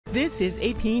This is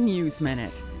AP News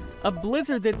Minute. A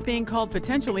blizzard that's being called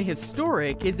potentially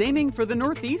historic is aiming for the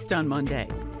Northeast on Monday.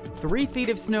 3 feet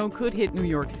of snow could hit New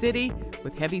York City,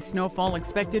 with heavy snowfall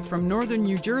expected from northern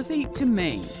New Jersey to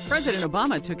Maine. President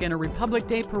Obama took in a Republic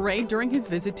Day parade during his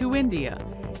visit to India.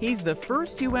 He's the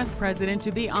first U.S. president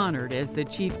to be honored as the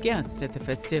chief guest at the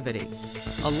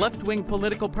festivities. A left-wing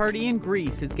political party in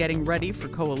Greece is getting ready for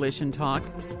coalition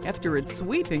talks after its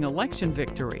sweeping election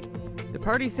victory. The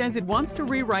party says it wants to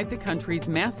rewrite the country's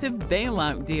massive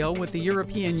bailout deal with the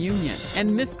European Union.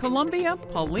 And Miss Colombia,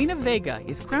 Paulina Vega,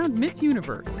 is crowned Miss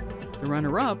Universe. The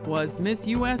runner-up was Miss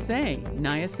USA,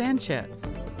 Naya Sanchez.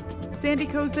 Sandy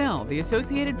Kozel, The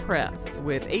Associated Press,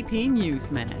 with AP News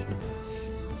Minute.